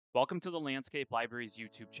Welcome to the Landscape Library's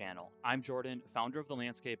YouTube channel. I'm Jordan, founder of the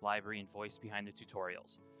Landscape Library and voice behind the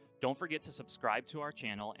tutorials. Don't forget to subscribe to our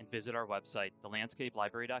channel and visit our website,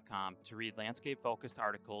 thelandscapelibrary.com, to read landscape-focused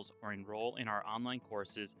articles or enroll in our online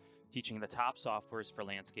courses teaching the top softwares for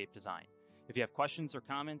landscape design. If you have questions or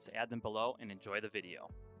comments, add them below and enjoy the video.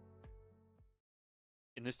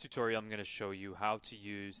 In this tutorial, I'm going to show you how to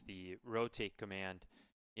use the rotate command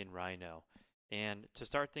in Rhino. And to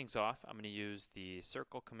start things off, I'm going to use the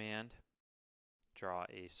circle command, draw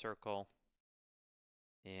a circle,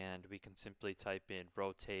 and we can simply type in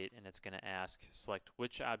rotate, and it's going to ask, select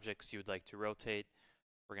which objects you would like to rotate.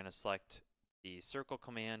 We're going to select the circle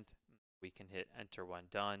command. We can hit enter when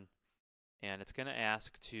done, and it's going to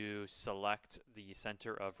ask to select the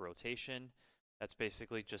center of rotation. That's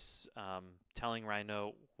basically just telling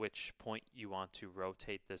Rhino which point you want to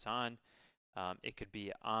rotate this on. It could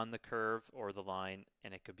be on the curve or the line,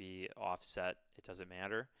 and it could be offset. It doesn't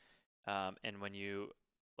matter. And when you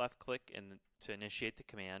left click to initiate the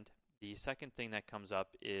command, the second thing that comes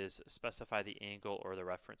up is specify the angle or the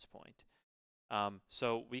reference point.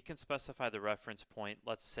 So we can specify the reference point.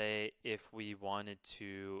 Let's say if we wanted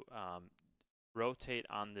to rotate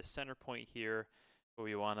on the center point here, but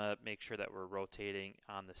we want to make sure that we're rotating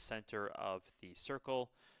on the center of the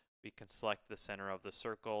circle. We can select the center of the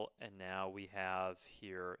circle, and now we have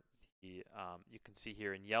here the you can see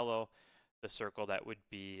here in yellow the circle that would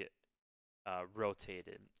be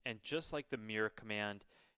rotated. And just like the mirror command,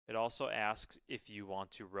 it also asks if you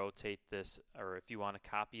want to rotate this or if you want to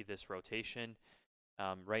copy this rotation.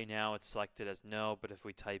 Right now it's selected as no, but if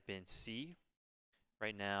we type in C,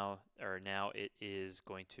 now it is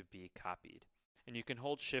going to be copied. And you can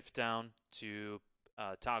hold shift down to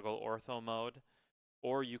toggle ortho mode,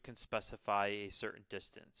 or you can specify a certain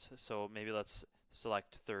distance. So maybe let's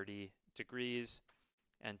select 30 degrees,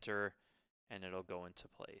 enter, and it'll go into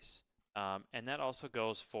place. And that also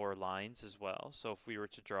goes for lines as well. So if we were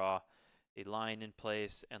to draw a line in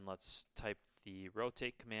place, and let's type the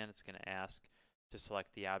rotate command, it's going to ask to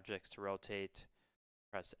select the objects to rotate,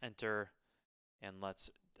 press enter, and let's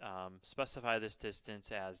specify this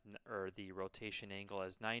distance as, or the rotation angle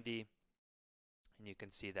as 90, and you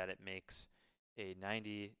can see that it makes a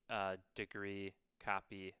 90 degree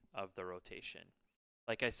copy of the rotation.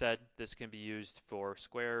 Like I said, this can be used for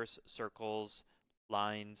squares, circles,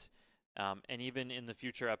 lines, and even in the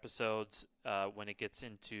future episodes, when it gets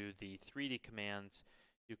into the 3D commands,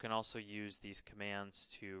 you can also use these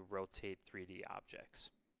commands to rotate 3D objects.